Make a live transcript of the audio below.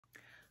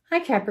Hi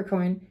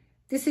Capricorn,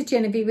 this is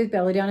Genevieve with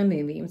Belladonna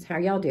Moonbeams. How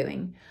are y'all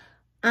doing?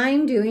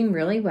 I'm doing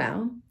really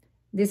well.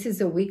 This is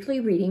a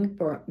weekly reading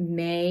for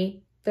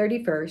May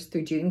 31st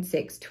through June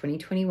 6,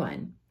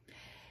 2021.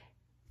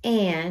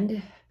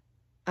 And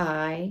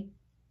I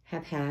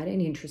have had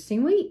an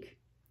interesting week.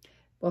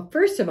 Well,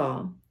 first of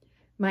all,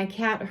 my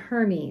cat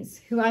Hermes,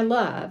 who I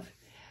love,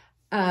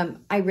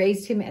 I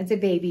raised him as a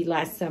baby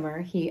last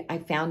summer. I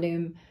found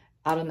him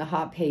out on the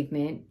hot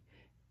pavement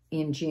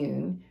in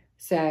June.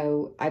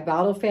 So I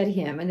bottle fed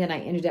him, and then I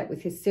ended up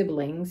with his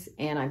siblings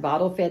and I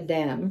bottle fed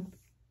them.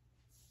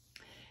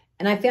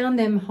 And I found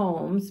them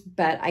homes,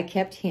 but I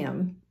kept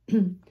him.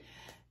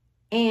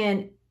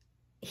 And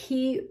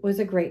he was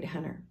a great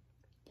hunter.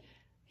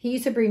 He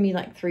used to bring me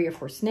like 3 or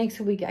 4 snakes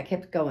a week. I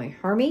kept going,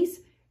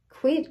 Hermes,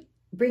 quit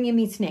bringing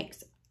me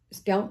snakes.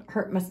 Just don't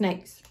hurt my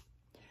snakes.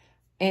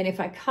 And if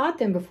I caught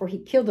them before he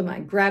killed them,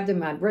 I'd grab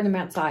them, I'd run them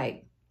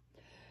outside.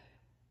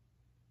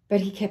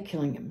 But he kept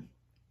killing them.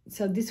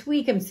 So this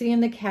week I'm sitting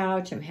on the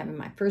couch, I'm having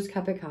my first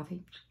cup of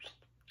coffee,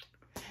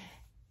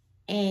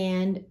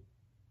 and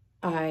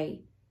I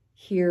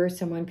hear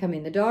someone come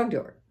in the dog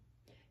door.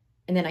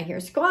 And then I hear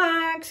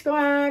squawk,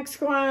 squawk,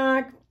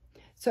 squawk.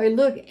 So I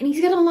look, and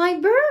he's got a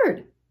live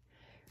bird.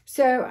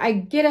 So I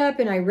get up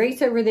and I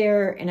race over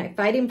there and I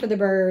fight him for the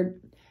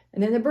bird.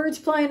 And then the bird's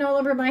flying all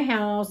over my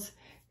house,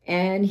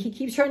 and he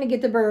keeps trying to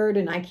get the bird,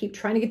 and I keep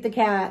trying to get the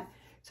cat.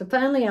 So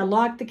finally I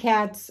lock the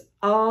cats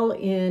all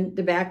in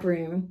the back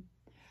room.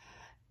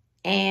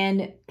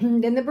 And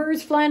then the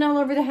bird's flying all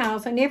over the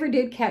house. I never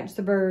did catch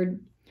the bird.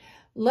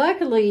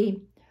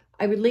 Luckily,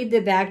 I would leave the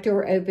back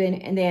door open,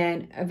 and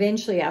then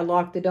eventually I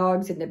locked the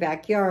dogs in the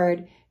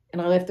backyard and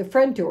I left the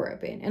front door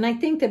open. And I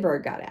think the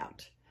bird got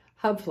out,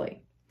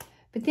 hopefully.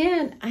 But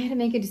then I had to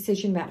make a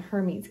decision about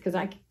Hermes because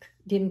I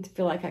didn't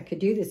feel like I could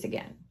do this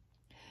again.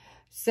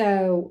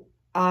 So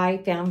I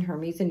found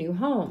Hermes a new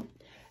home.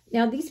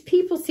 Now, these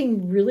people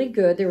seem really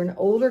good. They're an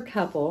older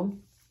couple,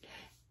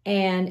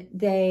 and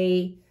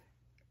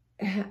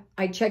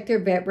I checked their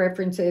vet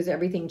references.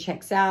 Everything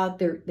checks out.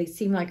 They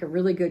seem like a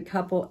really good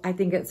couple. I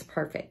think it's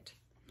perfect.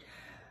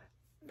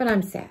 But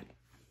I'm sad.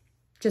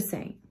 Just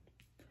saying.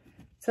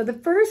 So the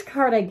first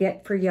card I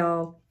get for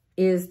y'all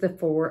is the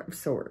Four of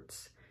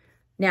Swords.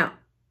 Now,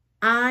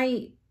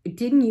 I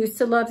didn't used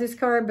to love this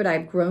card, but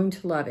I've grown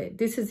to love it.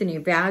 This is an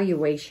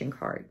evaluation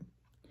card.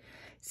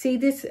 See,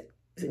 this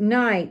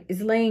knight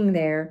is laying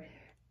there,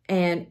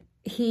 and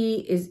he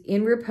is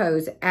in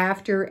repose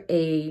after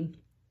a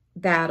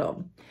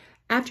battle.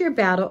 After a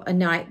battle, a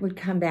knight would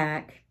come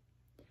back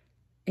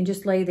and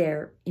just lay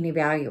there and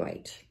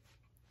evaluate.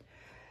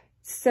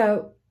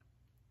 So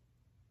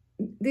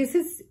this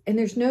is, and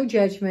there's no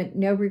judgment,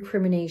 no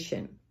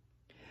recrimination.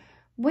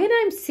 When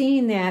I'm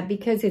seeing that,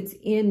 because it's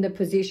in the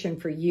position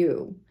for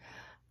you,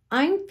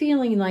 I'm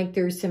feeling like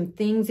there's some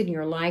things in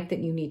your life that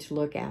you need to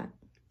look at.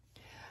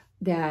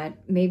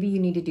 That maybe you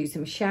need to do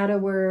some shadow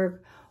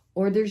work,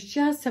 or there's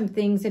just some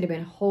things that have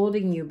been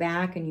holding you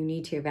back and you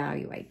need to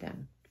evaluate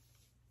them.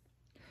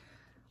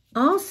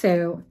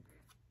 Also,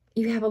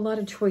 you have a lot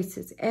of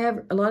choices.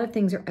 A lot of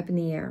things are up in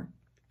the air.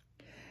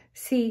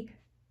 See,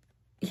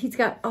 he's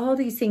got all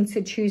these things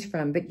to choose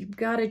from, but you've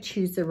got to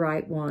choose the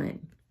right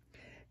one.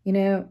 You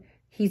know,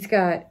 he's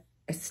got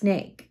a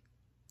snake,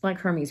 like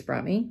Hermes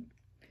brought me,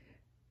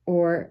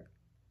 or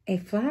a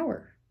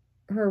flower,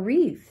 or a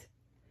wreath.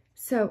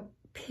 So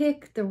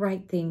pick the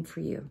right thing for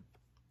you.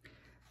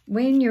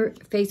 When you're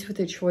faced with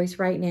a choice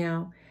right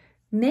now,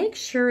 make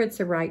sure it's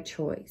the right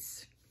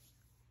choice.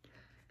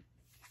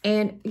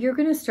 And you're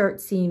going to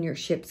start seeing your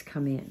ships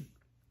come in.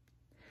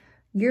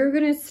 You're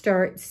going to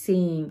start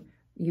seeing,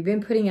 you've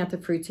been putting out the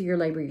fruits of your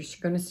labor, you're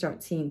going to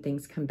start seeing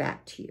things come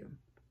back to you.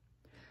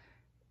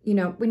 You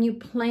know, when you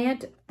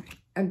plant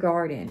a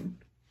garden,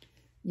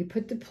 you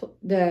put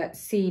the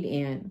seed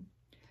in,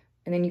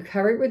 and then you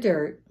cover it with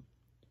dirt,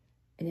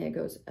 and then it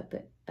goes up,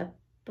 up,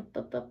 up,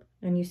 up, up,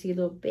 and you see a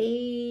little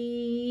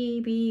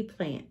baby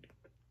plant.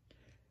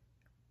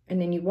 And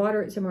then you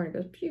water it some more, and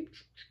it goes,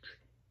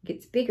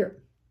 gets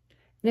bigger.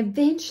 And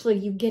eventually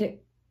you get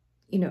it,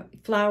 you know,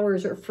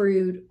 flowers or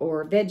fruit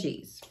or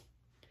veggies.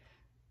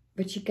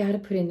 But you got to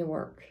put in the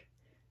work.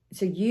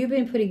 So you've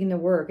been putting in the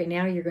work, and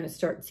now you're going to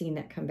start seeing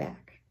that come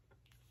back.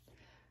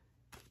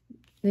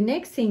 The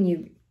next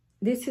thing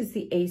this is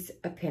the Ace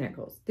of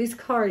Pentacles. This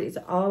card is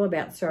all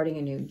about starting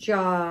a new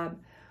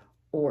job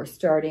or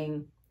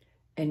starting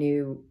a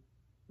new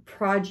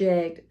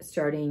project,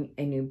 starting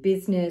a new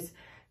business.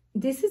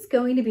 This is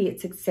going to be a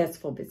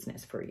successful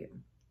business for you.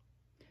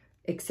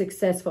 A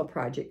successful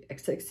project, a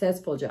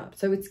successful job.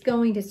 So it's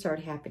going to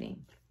start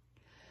happening.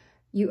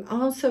 You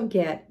also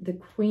get the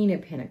Queen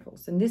of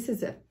Pentacles. And this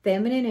is a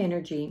feminine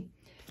energy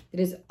that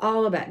is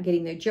all about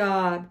getting the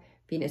job,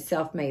 being a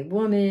self-made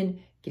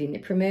woman, getting the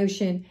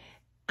promotion.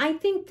 I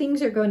think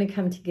things are going to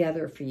come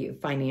together for you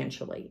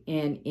financially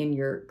and in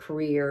your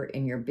career,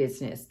 in your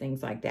business,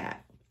 things like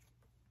that.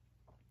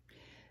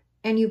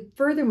 And you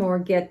furthermore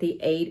get the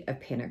Eight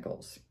of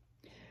Pentacles,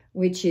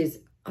 which is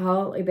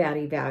all about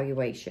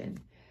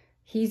evaluation.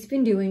 He's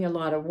been doing a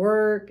lot of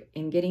work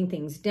and getting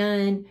things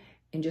done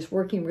and just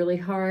working really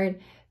hard,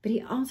 but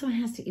he also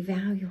has to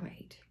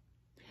evaluate.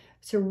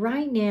 So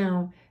right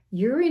now,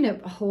 you're in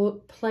a whole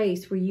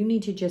place where you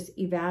need to just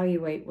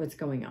evaluate what's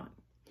going on.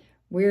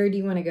 Where do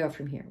you want to go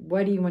from here?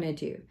 What do you want to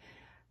do?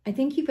 I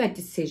think you've got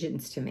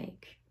decisions to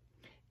make.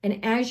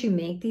 And as you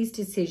make these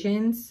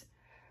decisions,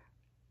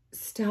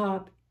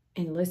 stop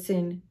and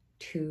listen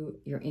to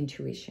your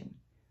intuition.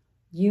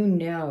 You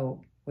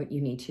know what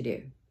you need to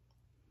do.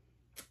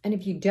 And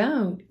if you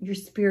don't, your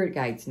spirit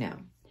guides know.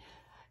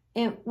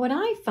 And what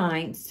I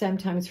find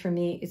sometimes for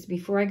me is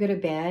before I go to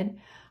bed,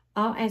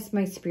 I'll ask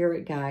my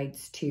spirit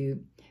guides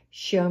to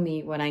show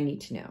me what I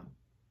need to know.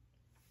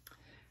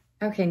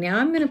 Okay, now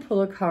I'm going to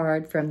pull a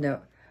card from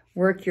the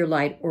Work Your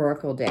Light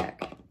Oracle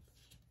deck.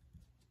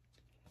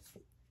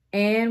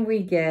 And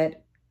we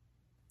get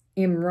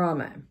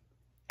Imrama.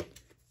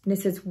 And it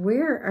says,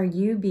 where are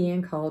you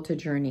being called to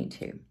journey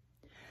to?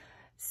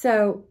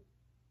 So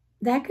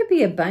that could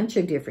be a bunch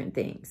of different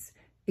things.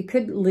 It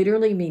could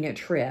literally mean a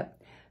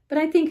trip. But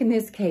I think in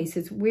this case,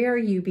 it's where are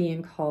you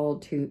being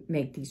called to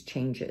make these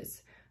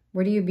changes?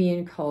 What are you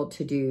being called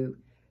to do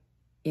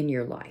in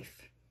your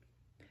life?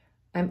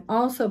 I'm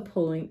also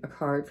pulling a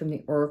card from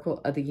the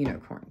Oracle of the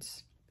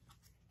Unicorns.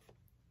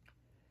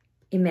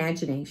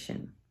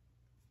 Imagination.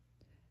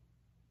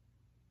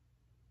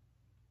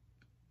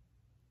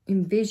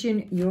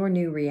 Envision your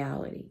new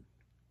reality.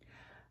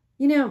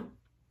 You know,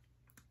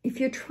 if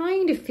you're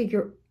trying to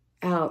figure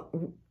out,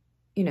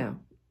 you know,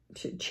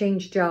 to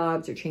change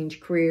jobs or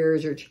change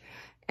careers or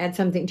add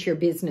something to your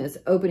business,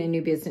 open a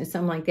new business,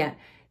 something like that,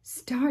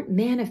 start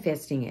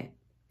manifesting it.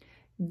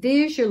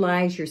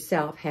 Visualize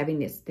yourself having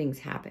these things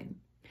happen.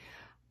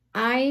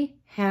 I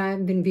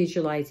have been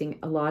visualizing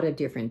a lot of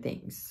different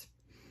things.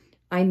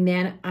 I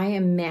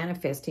am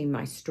manifesting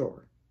my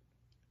store.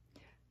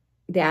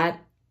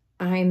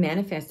 I'm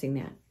manifesting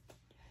that.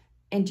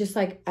 And just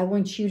like I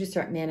want you to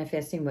start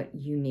manifesting what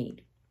you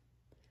need.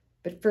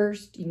 But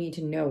first, you need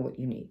to know what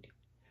you need.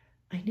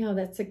 I know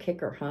that's a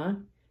kicker, huh?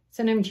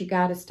 Sometimes you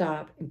got to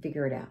stop and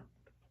figure it out.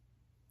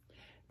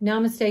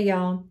 Namaste,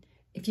 y'all.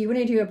 If you want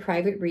to do a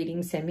private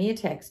reading, send me a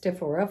text to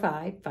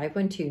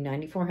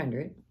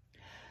 405-512-9400.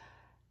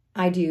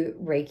 I do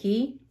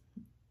Reiki,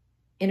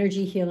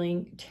 Energy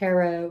Healing,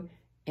 Tarot,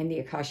 and the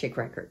Akashic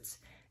Records.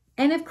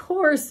 And of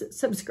course,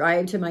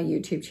 subscribe to my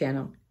YouTube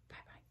channel.